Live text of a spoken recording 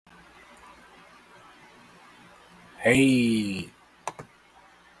Hey,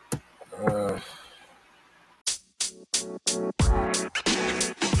 uh,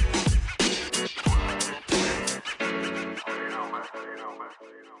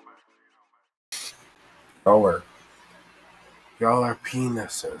 y'all are, y'all are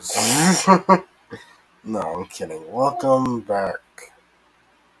penises. No, I'm kidding. Welcome back.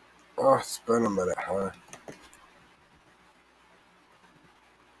 Oh, it's been a minute, huh?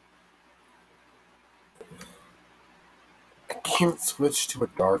 I can't switch to a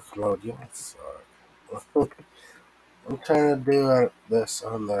dark mode. Y'all suck. I'm trying to do this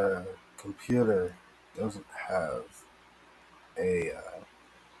on the computer. It doesn't have a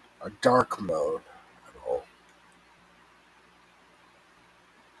dark mode at all.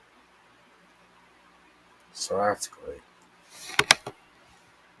 So that's great.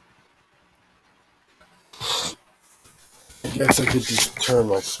 I guess I could just turn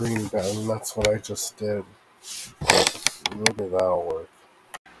my screen down, and that's what I just did. Maybe that'll work.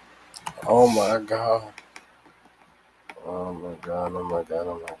 Oh my god. Oh my god, oh my god,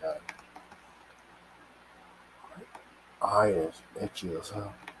 oh my god. Eye is itchy as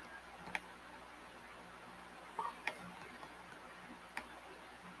hell.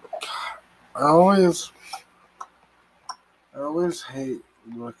 I always hate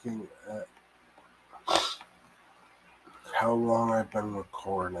looking at how long I've been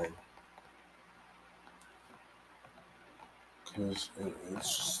recording. Because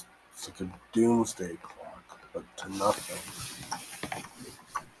it's like a doomsday clock, but to nothing.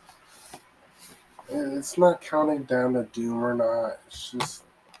 It's not counting down to doom or not, it's just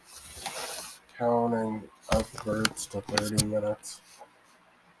counting upwards to 30 minutes.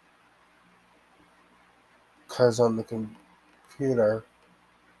 Because on the computer,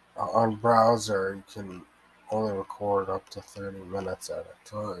 on browser, you can only record up to 30 minutes at a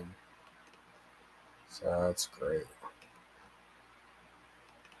time. So that's great.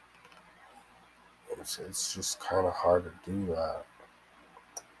 It's just kind of hard to do that.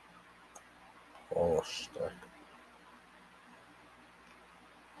 Oh, shit.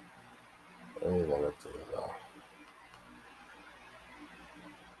 I ain't gonna do that.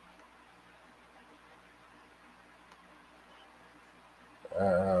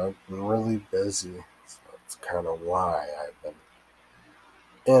 I've been really busy, so that's kind of why I've been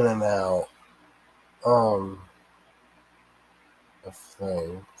in and out of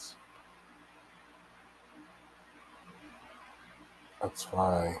things. That's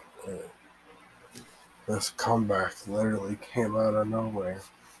why this comeback literally came out of nowhere.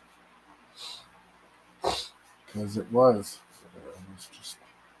 Because it was just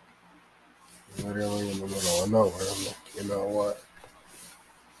literally in the middle of nowhere. I'm like, you know what?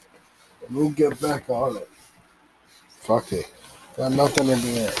 Let me get back on it. Fuck it. Got nothing to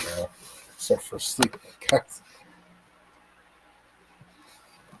do right now except for sleep, I guess.